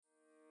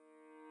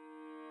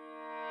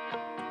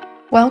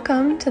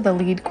Welcome to the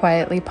Lead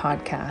Quietly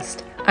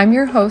podcast. I'm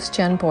your host,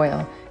 Jen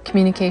Boyle,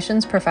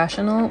 communications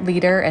professional,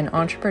 leader, and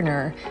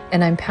entrepreneur,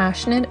 and I'm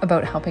passionate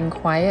about helping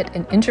quiet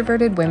and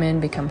introverted women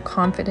become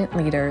confident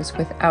leaders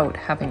without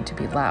having to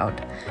be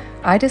loud.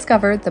 I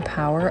discovered the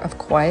power of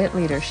quiet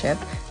leadership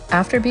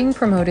after being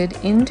promoted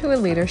into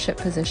a leadership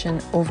position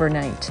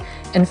overnight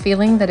and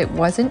feeling that it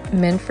wasn't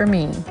meant for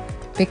me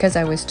because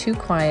I was too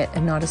quiet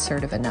and not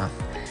assertive enough.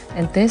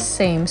 And this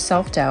same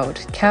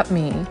self-doubt kept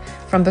me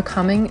from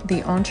becoming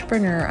the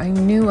entrepreneur I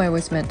knew I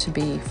was meant to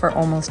be for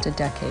almost a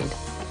decade.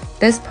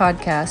 This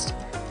podcast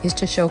is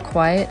to show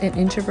quiet and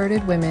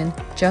introverted women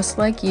just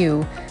like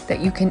you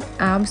that you can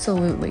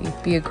absolutely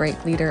be a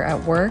great leader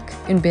at work,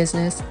 in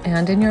business,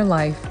 and in your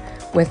life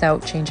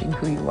without changing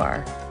who you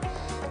are.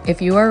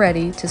 If you are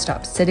ready to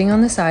stop sitting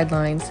on the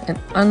sidelines and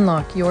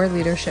unlock your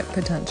leadership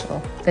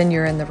potential, then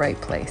you're in the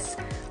right place.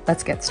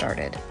 Let's get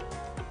started.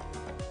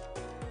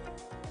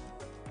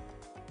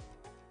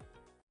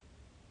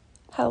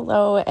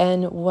 Hello,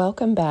 and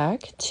welcome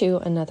back to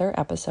another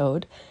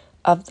episode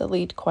of the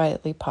Lead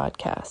Quietly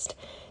podcast.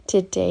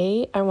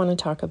 Today, I want to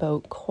talk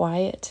about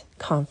quiet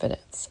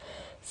confidence.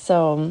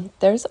 So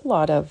there's a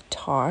lot of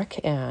talk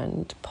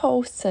and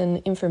posts and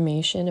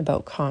information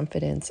about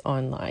confidence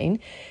online,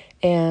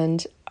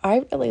 and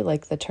I really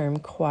like the term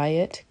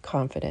quiet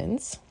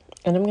confidence.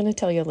 And I'm going to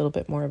tell you a little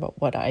bit more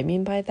about what I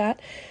mean by that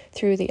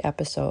through the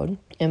episode.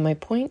 And my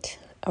point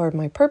or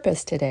my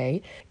purpose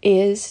today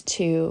is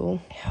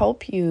to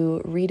help you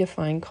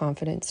redefine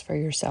confidence for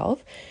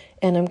yourself.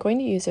 And I'm going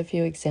to use a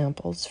few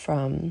examples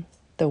from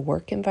the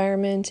work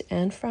environment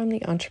and from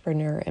the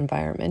entrepreneur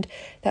environment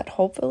that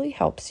hopefully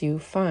helps you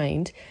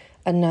find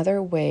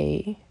another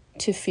way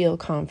to feel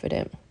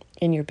confident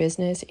in your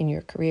business, in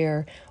your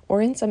career,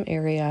 or in some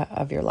area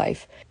of your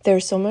life.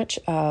 There's so much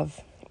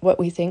of what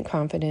we think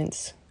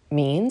confidence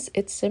means.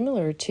 It's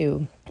similar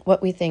to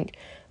what we think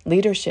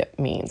leadership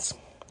means.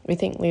 We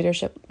think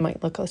leadership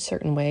might look a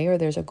certain way or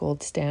there's a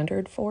gold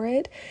standard for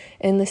it.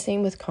 And the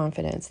same with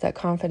confidence, that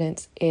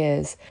confidence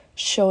is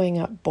showing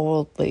up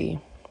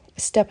boldly,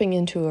 stepping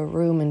into a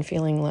room and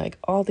feeling like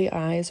all the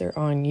eyes are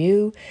on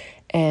you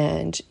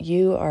and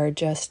you are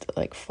just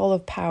like full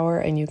of power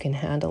and you can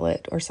handle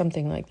it or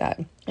something like that.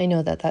 I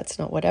know that that's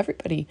not what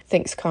everybody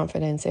thinks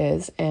confidence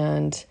is,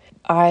 and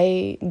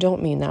I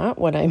don't mean that.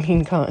 What I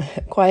mean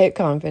quiet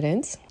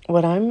confidence,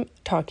 what I'm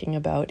talking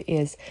about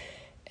is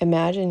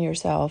imagine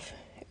yourself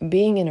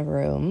being in a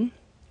room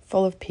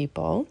full of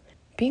people,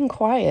 being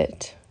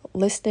quiet,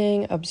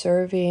 listening,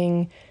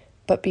 observing,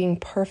 but being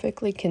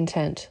perfectly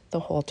content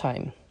the whole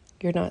time.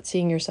 You're not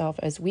seeing yourself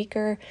as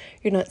weaker.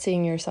 You're not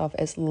seeing yourself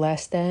as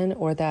less than,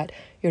 or that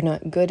you're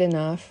not good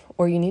enough,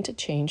 or you need to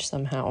change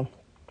somehow.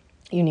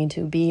 You need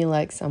to be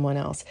like someone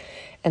else.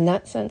 And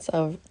that sense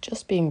of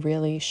just being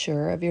really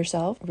sure of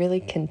yourself,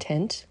 really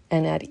content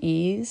and at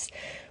ease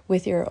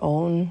with your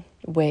own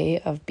way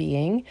of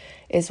being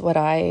is what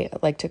I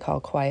like to call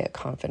quiet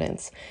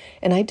confidence.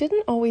 And I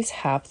didn't always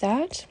have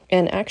that.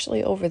 And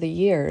actually over the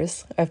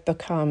years, I've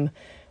become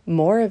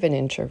more of an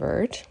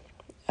introvert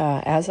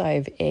as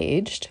I've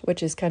aged,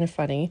 which is kind of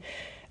funny.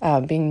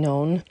 Being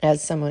known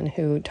as someone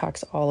who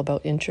talks all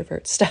about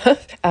introvert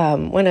stuff.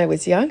 When I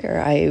was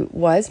younger, I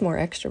was more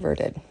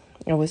extroverted.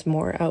 I was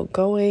more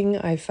outgoing.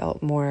 I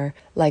felt more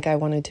like I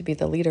wanted to be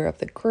the leader of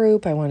the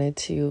group. I wanted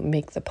to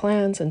make the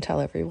plans and tell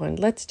everyone,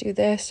 let's do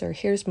this, or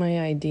here's my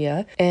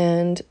idea.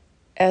 And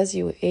as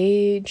you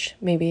age,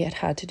 maybe it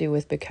had to do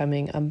with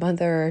becoming a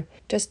mother,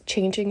 just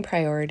changing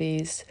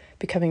priorities,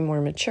 becoming more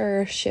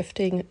mature,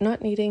 shifting,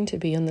 not needing to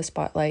be in the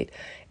spotlight,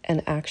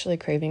 and actually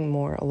craving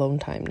more alone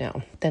time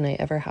now than I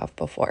ever have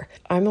before.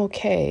 I'm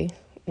okay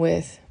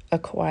with a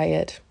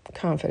quiet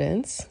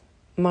confidence.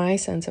 My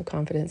sense of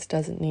confidence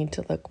doesn't need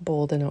to look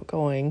bold and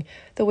outgoing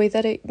the way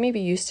that it maybe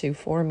used to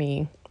for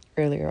me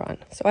earlier on.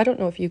 So I don't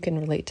know if you can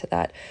relate to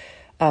that,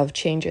 of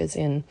changes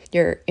in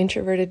your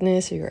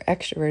introvertedness or your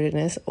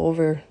extrovertedness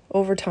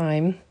over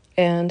time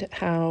and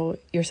how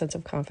your sense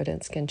of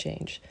confidence can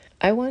change.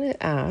 I want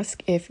to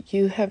ask if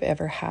you have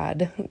ever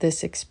had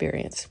this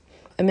experience.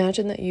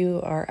 Imagine that you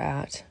are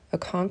at a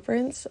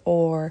conference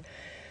or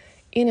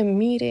in a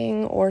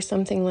meeting or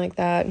something like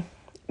that.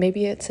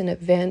 Maybe it's an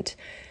event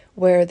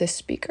where the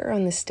speaker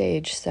on the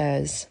stage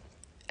says,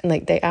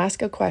 like they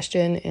ask a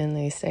question and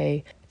they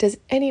say, does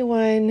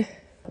anyone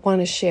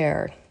want to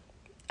share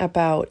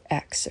about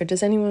X? Or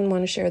does anyone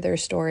want to share their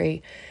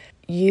story?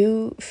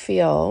 You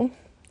feel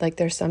like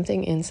there's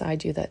something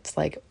inside you that's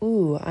like,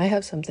 ooh, I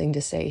have something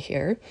to say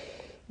here.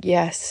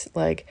 Yes,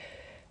 like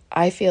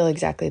I feel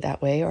exactly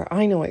that way, or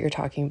I know what you're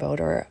talking about,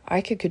 or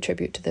I could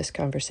contribute to this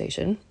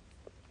conversation.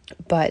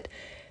 But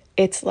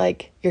it's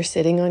like you're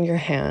sitting on your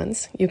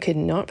hands. You could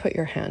not put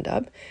your hand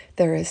up.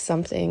 There is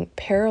something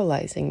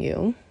paralyzing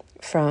you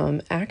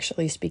from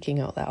actually speaking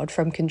out loud,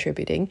 from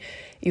contributing.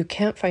 You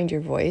can't find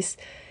your voice.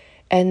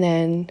 And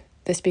then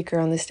the speaker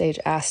on the stage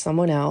asks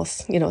someone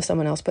else,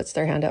 someone else puts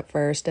their hand up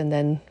first, and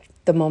then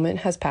the moment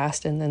has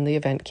passed and then the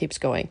event keeps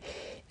going.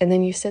 And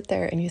then you sit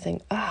there and you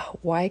think,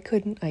 why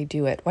couldn't I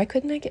do it? Why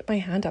couldn't I get my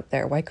hand up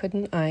there? Why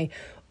couldn't I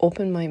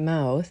open my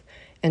mouth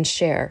and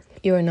share?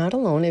 You are not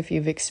alone if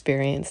you've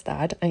experienced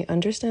that. I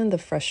understand the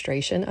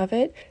frustration of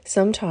it.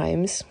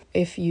 Sometimes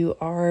if you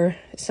are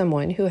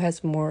someone who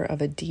has more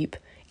of a deep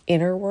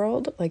inner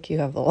world, like you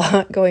have a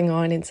lot going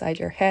on inside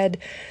your head,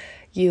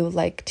 you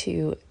like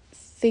to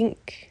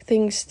think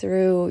things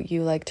through,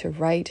 you like to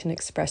write and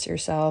express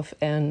yourself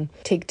and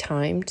take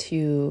time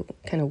to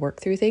kind of work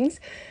through things,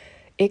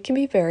 it can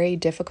be very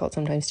difficult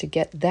sometimes to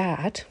get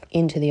that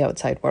into the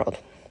outside world.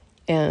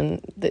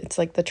 And it's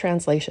like the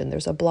translation.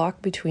 There's a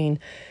block between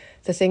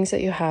the things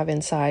that you have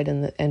inside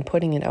and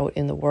putting it out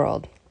in the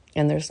world.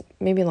 And there's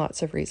maybe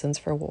lots of reasons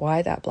for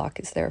why that block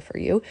is there for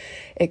you.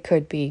 It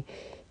could be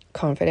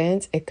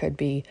confidence. It could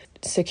be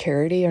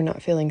security or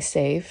not feeling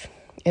safe.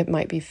 It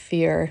might be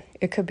fear.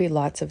 It could be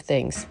lots of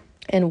things.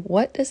 And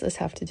what does this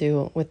have to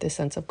do with this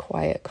sense of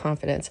quiet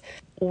confidence?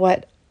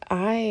 What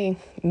I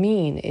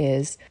mean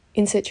is,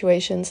 in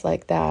situations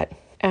like that,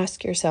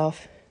 ask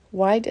yourself,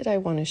 why did I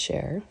want to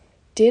share?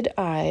 Did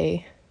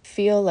I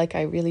feel like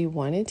I really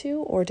wanted to,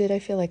 or did I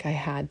feel like I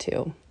had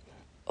to?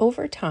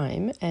 Over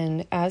time,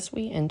 and as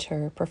we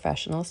enter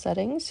professional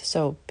settings,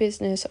 so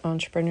business,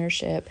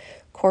 entrepreneurship,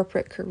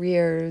 corporate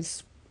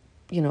careers,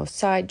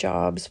 side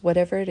jobs,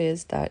 whatever it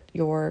is that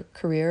your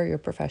career, your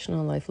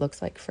professional life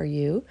looks like for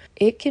you,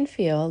 it can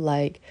feel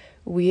like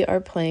we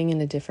are playing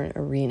in a different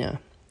arena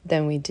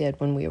than we did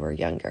when we were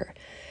younger.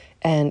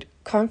 And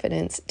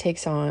confidence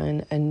takes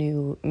on a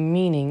new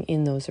meaning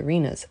in those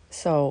arenas.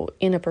 So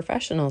in a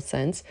professional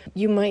sense,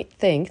 you might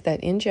think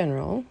that in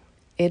general,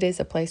 it is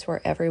a place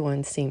where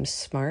everyone seems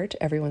smart,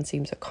 everyone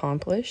seems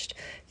accomplished.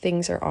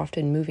 Things are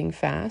often moving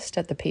fast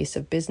at the pace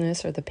of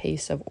business or the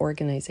pace of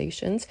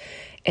organizations.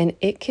 And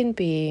it can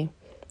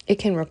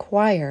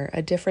require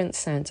a different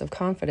sense of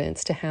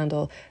confidence to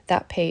handle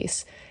that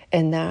pace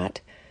and that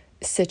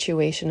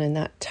situation and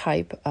that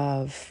type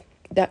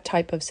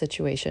of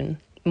situation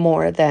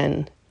more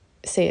than,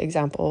 say,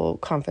 example,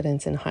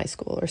 confidence in high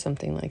school or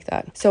something like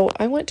that. So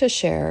I want to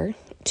share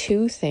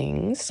two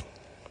things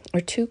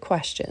or two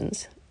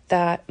questions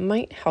that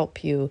might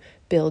help you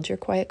build your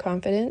quiet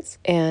confidence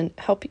and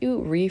help you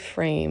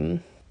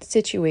reframe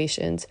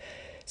situations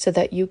so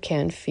that you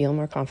can feel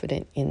more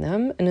confident in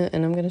them. And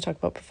I'm going to talk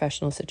about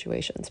professional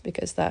situations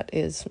because that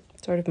is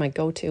sort of my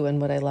go-to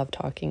and what I love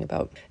talking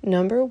about.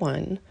 Number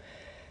one,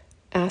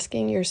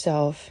 asking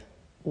yourself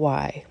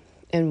why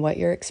and what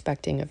you're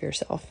expecting of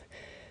yourself.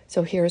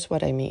 So here's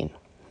what I mean.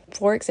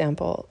 For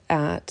example,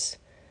 at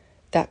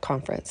that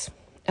conference,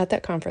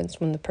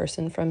 when the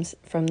person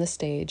from the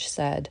stage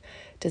said,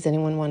 does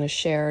anyone want to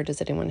share?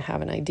 Does anyone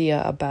have an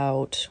idea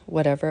about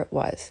whatever it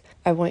was?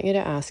 I want you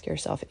to ask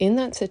yourself, in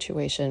that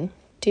situation,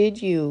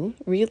 did you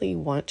really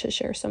want to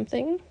share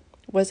something?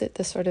 Was it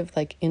the sort of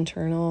like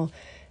internal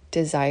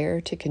desire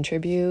to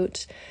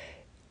contribute?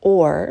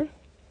 Or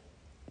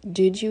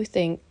did you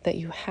think that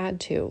you had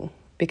to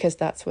because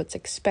that's what's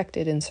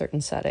expected in certain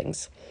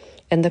settings?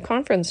 And the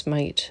conference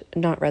might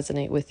not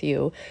resonate with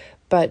you,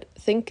 but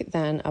think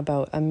then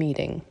about a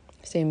meeting.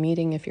 Say a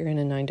meeting if you're in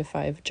a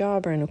 9-to-5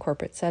 job or in a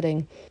corporate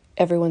setting.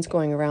 Everyone's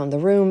going around the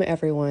room,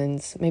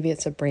 maybe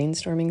it's a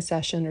brainstorming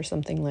session or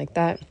something like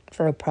that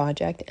for a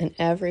project, and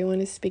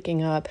everyone is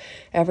speaking up,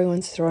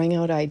 everyone's throwing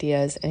out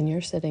ideas, and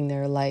you're sitting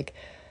there like,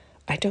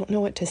 I don't know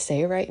what to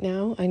say right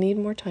now. I need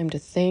more time to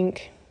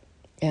think,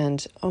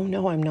 and oh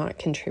no, I'm not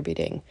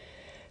contributing.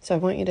 So I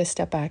want you to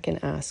step back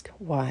and ask,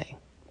 why?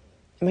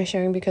 Am I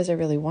sharing because I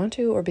really want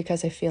to, or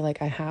because I feel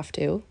like I have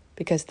to?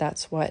 Because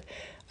that's what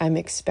I'm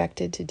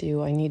expected to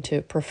do. I need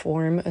to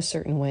perform a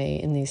certain way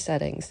in these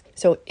settings.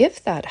 So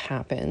if that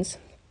happens,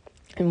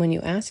 and when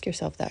you ask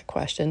yourself that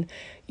question,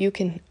 you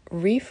can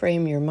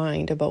reframe your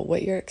mind about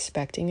what you're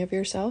expecting of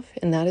yourself.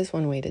 And that is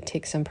one way to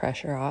take some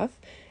pressure off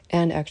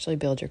and actually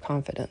build your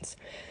confidence.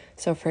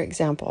 So for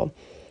example,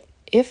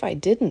 if I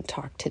didn't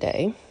talk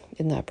today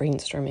in that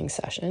brainstorming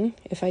session,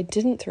 if I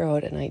didn't throw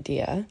out an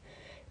idea,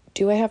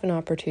 do I have an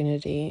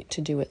opportunity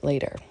to do it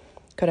later?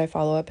 Could I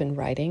follow up in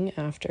writing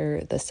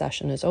after the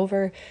session is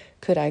over?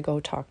 Could I go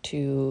talk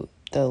to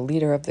the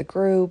leader of the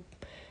group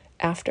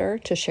after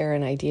to share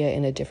an idea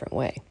in a different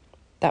way?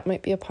 That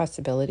might be a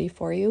possibility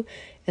for you,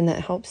 and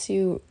that helps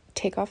you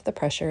take off the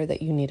pressure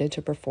that you needed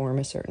to perform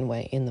a certain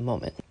way in the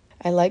moment.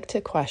 I like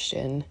to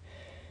question,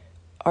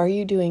 are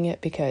you doing it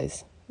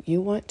because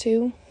you want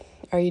to?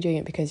 Are you doing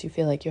it because you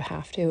feel like you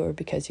have to, or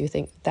because you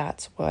think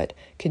that's what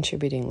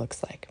contributing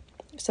looks like?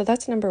 So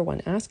that's number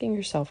one, asking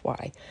yourself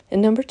why.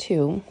 And number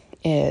two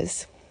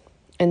is,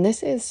 and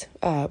this is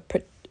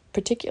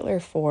particular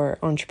for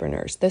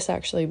entrepreneurs, this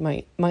actually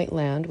might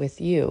land with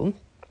you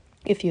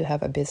if you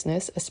have a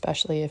business,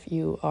 especially if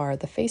you are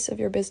the face of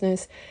your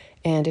business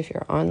and if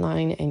you're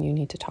online and you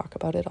need to talk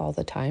about it all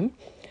the time.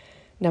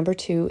 Number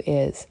two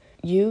is,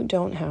 you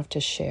don't have to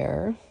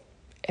share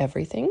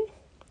everything,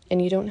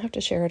 and you don't have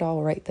to share it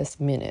all right this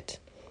minute.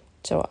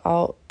 So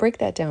I'll break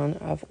that down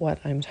of what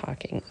I'm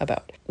talking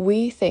about.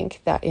 We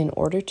think that in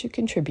order to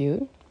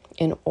contribute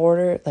in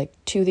order, like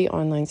to the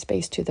online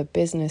space, to the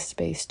business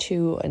space,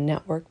 to a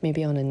network,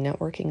 maybe on a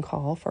networking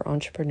call for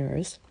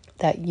entrepreneurs,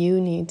 that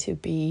you need to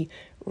be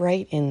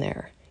right in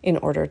there in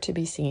order to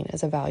be seen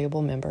as a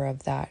valuable member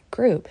of that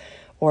group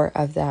or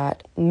of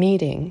that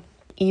meeting.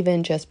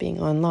 Even just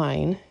being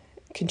online,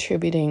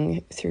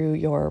 contributing through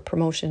your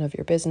promotion of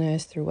your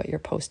business, through what you're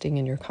posting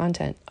in your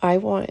content. I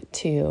want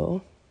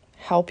to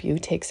help you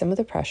take some of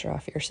the pressure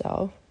off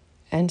yourself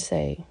and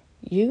say,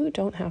 you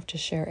don't have to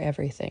share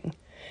everything,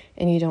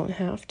 and you don't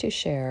have to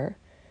share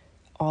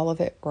all of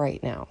it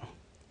right now.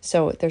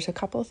 So there's a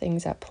couple of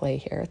things at play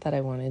here that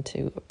I wanted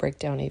to break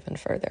down even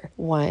further.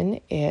 One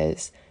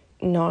is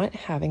not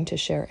having to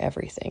share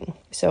everything.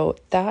 So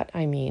that,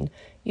 I mean,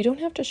 you don't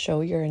have to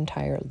show your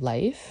entire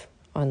life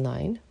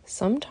online.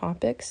 Some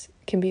topics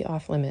can be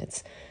off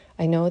limits.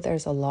 I know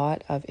there's a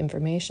lot of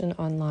information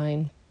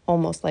online,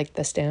 almost like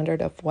the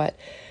standard of what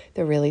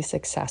the really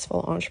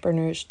successful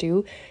entrepreneurs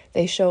do.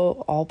 They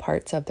show all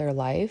parts of their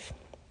life.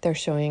 They're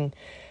showing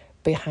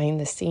behind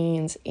the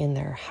scenes in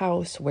their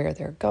house, where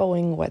they're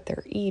going, what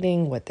they're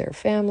eating, what their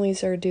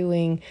families are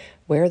doing,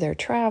 where they're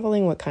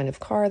traveling, what kind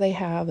of car they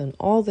have, and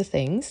all the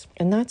things.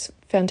 And that's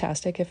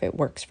fantastic if it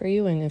works for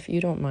you and if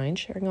you don't mind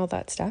sharing all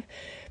that stuff.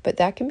 But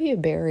that can be a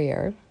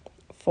barrier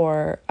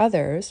for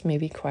others,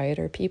 maybe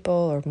quieter people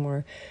or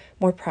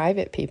more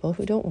private people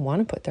who don't want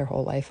to put their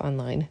whole life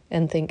online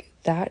and think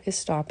that is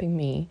stopping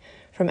me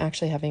from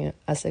actually having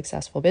a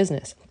successful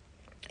business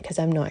because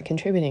I'm not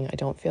contributing. I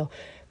don't feel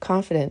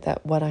confident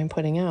that what I'm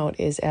putting out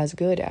is as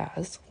good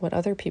as what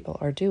other people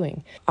are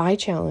doing. I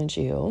challenge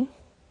you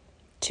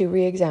to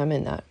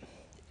re-examine that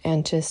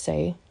and to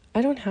say,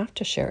 I don't have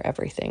to share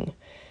everything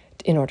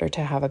in order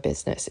to have a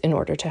business, in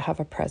order to have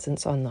a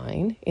presence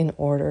online, in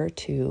order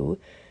to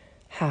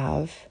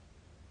have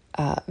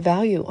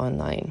value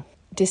online.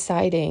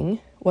 Deciding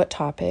what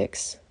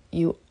topics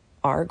you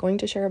are going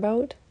to share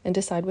about and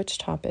decide which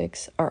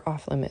topics are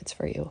off limits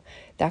for you.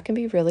 That can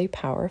be really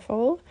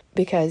powerful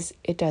because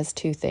it does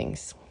two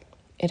things.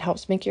 It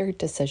helps make your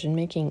decision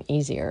making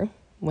easier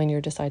when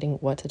you're deciding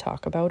what to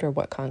talk about or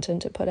what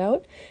content to put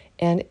out.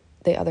 And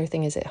the other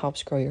thing is it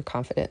helps grow your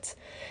confidence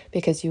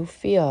because you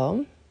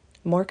feel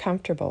more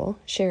comfortable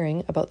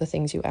sharing about the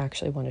things you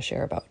actually want to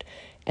share about.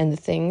 And the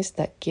things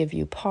that give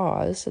you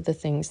pause, the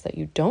things that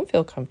you don't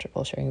feel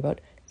comfortable sharing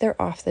about,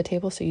 they're off the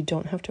table so you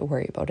don't have to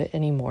worry about it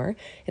anymore.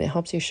 And it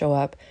helps you show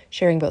up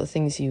sharing about the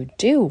things you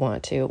do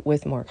want to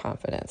with more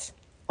confidence.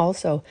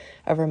 Also,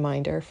 a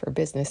reminder for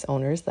business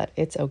owners that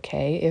it's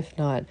okay, if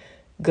not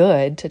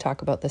good, to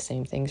talk about the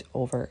same things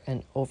over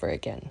and over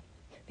again.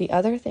 The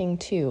other thing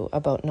too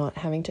about not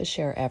having to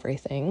share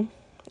everything,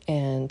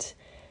 and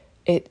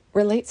it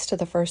relates to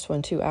the first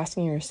one too,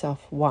 asking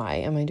yourself, why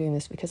am I doing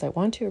this? Because I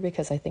want to or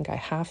because I think I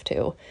have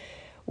to?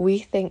 We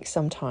think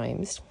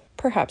sometimes,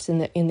 perhaps in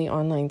the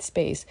online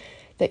space,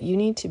 that you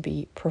need to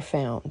be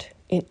profound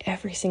in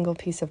every single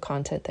piece of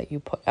content that you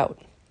put out,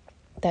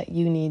 that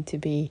you need to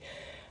be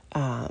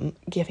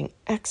giving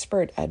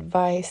expert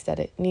advice, that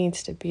it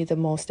needs to be the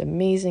most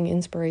amazing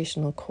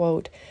inspirational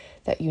quote,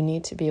 that you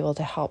need to be able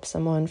to help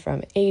someone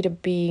from A to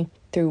B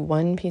through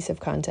one piece of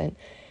content.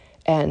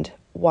 And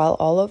while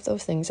all of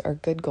those things are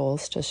good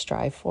goals to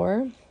strive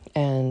for,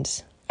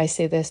 and I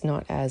say this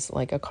not as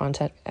like a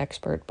content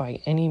expert by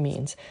any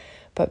means,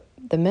 but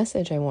the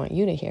message I want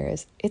you to hear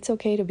is it's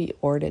okay to be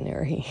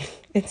ordinary.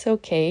 It's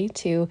okay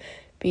to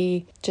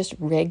be just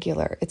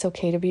regular. It's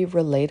okay to be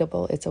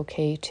relatable. It's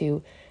okay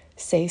to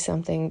say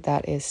something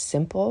that is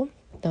simple.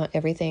 Not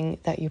everything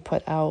that you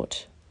put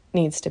out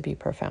needs to be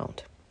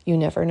profound. You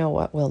never know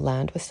what will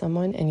land with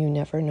someone, and you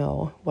never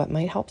know what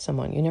might help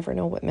someone. You never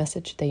know what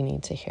message they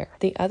need to hear.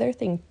 The other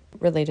thing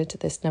related to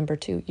this, number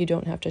 2, you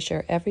don't have to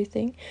share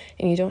everything,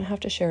 and you don't have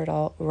to share it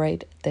all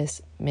right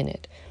this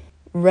minute.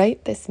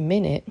 Right this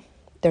minute,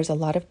 there's a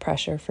lot of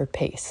pressure for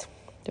pace.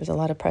 There's a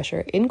lot of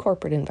pressure in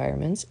corporate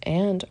environments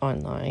and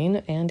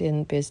online and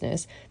in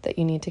business that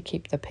you need to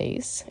keep the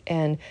pace.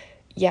 And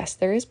yes,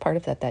 there is part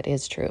of that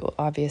is true.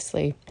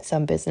 Obviously,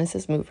 some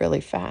businesses move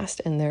really fast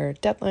and there are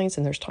deadlines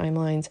and there's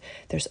timelines.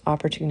 There's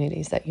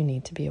opportunities that you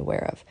need to be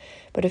aware of.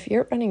 But if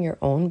you're running your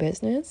own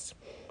business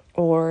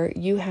or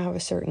you have a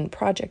certain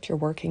project you're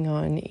working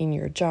on in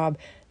your job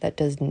that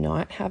does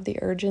not have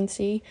the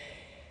urgency,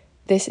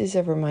 this is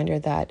a reminder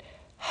that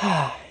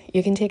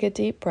you can take a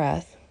deep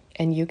breath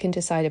and you can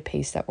decide a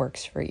pace that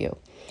works for you.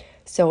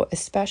 So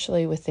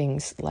especially with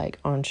things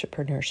like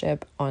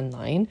entrepreneurship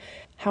online,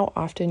 how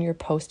often you're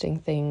posting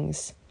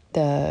things,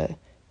 the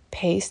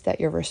pace that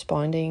you're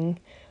responding,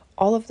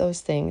 all of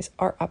those things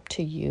are up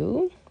to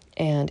you.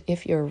 And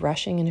if you're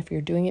rushing and if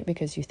you're doing it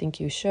because you think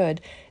you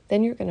should,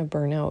 then you're going to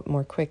burn out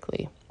more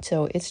quickly.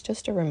 So it's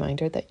just a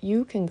reminder that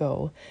you can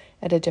go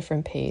at a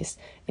different pace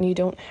and you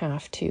don't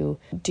have to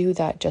do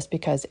that just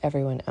because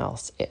everyone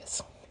else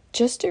is.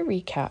 Just to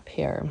recap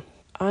here,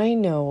 I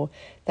know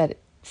that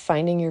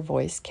finding your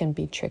voice can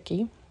be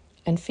tricky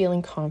and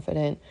feeling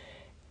confident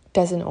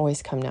doesn't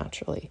always come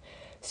naturally.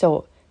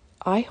 So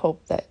I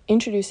hope that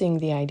introducing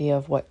the idea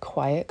of what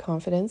quiet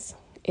confidence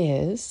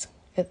is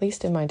at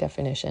least in my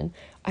definition.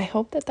 I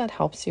hope that that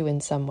helps you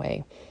in some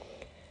way.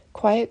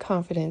 Quiet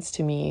confidence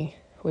to me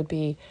would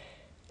be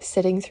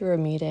sitting through a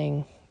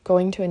meeting,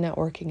 going to a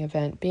networking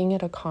event, being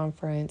at a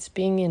conference,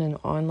 being in an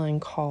online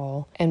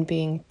call, and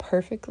being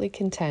perfectly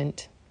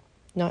content,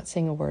 not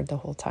saying a word the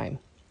whole time,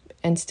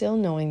 and still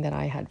knowing that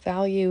I had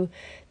value,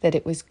 that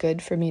it was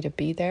good for me to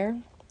be there,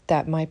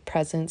 that my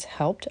presence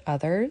helped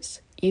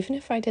others, even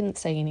if I didn't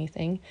say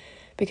anything,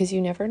 because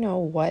you never know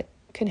what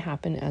can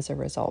happen as a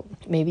result.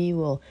 Maybe you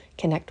will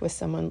connect with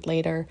someone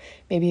later.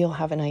 Maybe you'll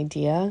have an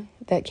idea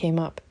that came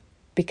up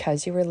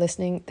because you were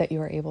listening that you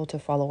were able to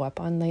follow up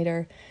on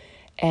later.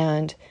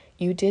 And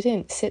you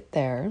didn't sit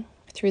there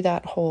through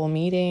that whole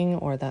meeting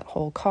or that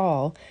whole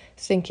call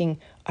thinking,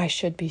 I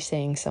should be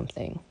saying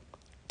something.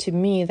 To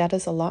me, that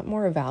is a lot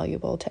more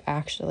valuable to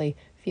actually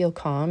feel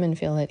calm and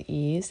feel at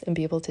ease and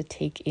be able to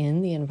take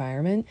in the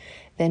environment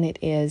than it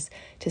is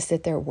to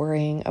sit there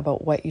worrying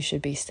about what you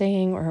should be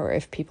saying or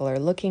if people are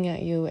looking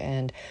at you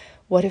and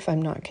what if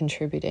I'm not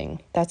contributing.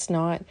 That's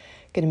not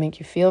going to make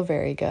you feel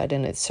very good,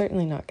 and it's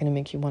certainly not going to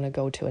make you want to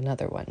go to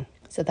another one.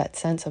 So that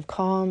sense of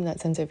calm,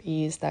 that sense of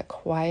ease, that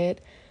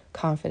quiet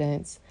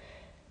confidence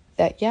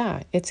that,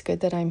 yeah, it's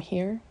good that I'm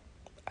here.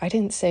 I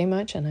didn't say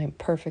much and I'm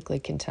perfectly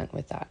content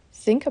with that.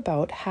 Think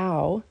about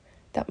how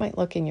that might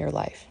look in your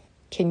life.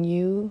 Can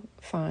you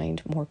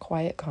find more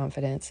quiet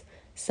confidence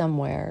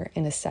somewhere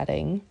in a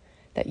setting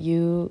that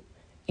you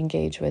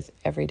engage with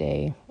every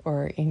day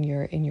or in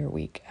your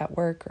week at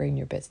work or in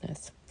your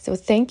business? So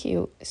thank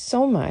you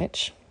so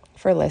much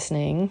for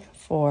listening,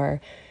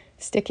 for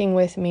sticking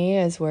with me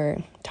as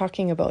we're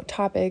talking about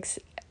topics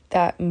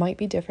that might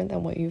be different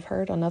than what you've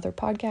heard on other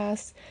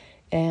podcasts.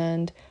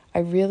 And I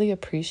really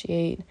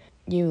appreciate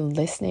you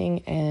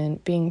listening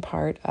and being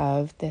part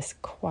of this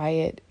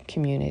quiet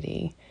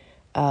community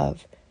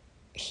of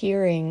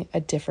hearing a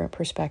different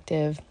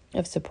perspective,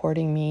 of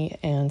supporting me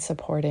and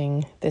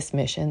supporting this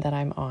mission that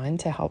I'm on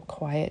to help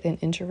quiet and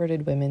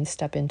introverted women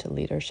step into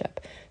leadership.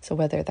 So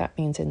whether that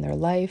means in their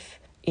life,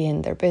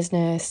 in their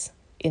business,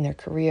 in their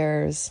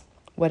careers,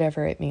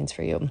 whatever it means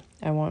for you.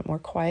 I want more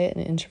quiet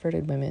and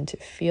introverted women to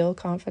feel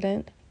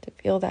confident, to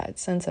feel that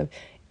sense of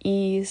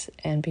ease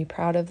and be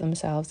proud of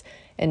themselves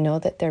and know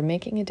that they're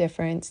making a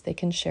difference. They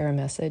can share a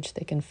message,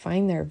 they can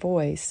find their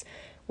voice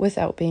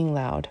without being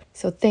loud.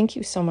 So thank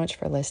you so much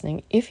for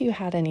listening. If you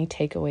had any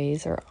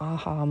takeaways or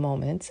aha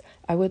moments,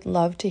 I would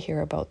love to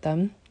hear about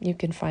them. You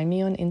can find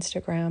me on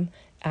Instagram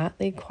at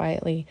Lead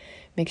Quietly.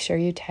 Make sure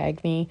you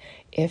tag me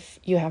if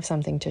you have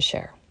something to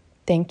share.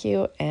 Thank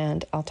you,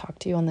 and I'll talk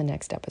to you on the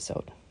next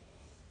episode.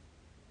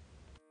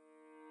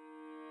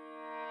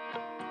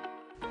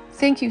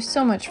 Thank you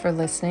so much for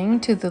listening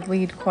to the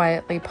Lead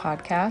Quietly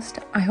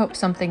podcast. I hope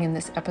something in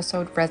this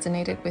episode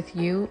resonated with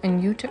you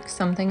and you took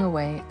something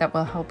away that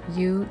will help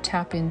you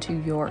tap into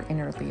your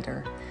inner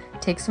leader.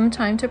 Take some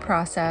time to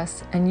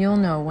process, and you'll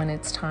know when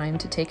it's time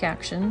to take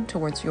action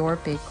towards your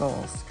big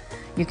goals.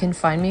 You can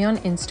find me on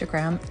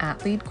Instagram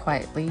at Lead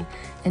Quietly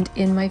and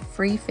in my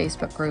free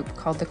Facebook group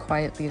called the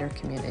Quiet Leader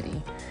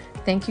Community.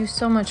 Thank you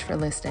so much for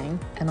listening,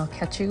 and I'll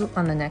catch you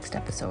on the next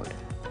episode.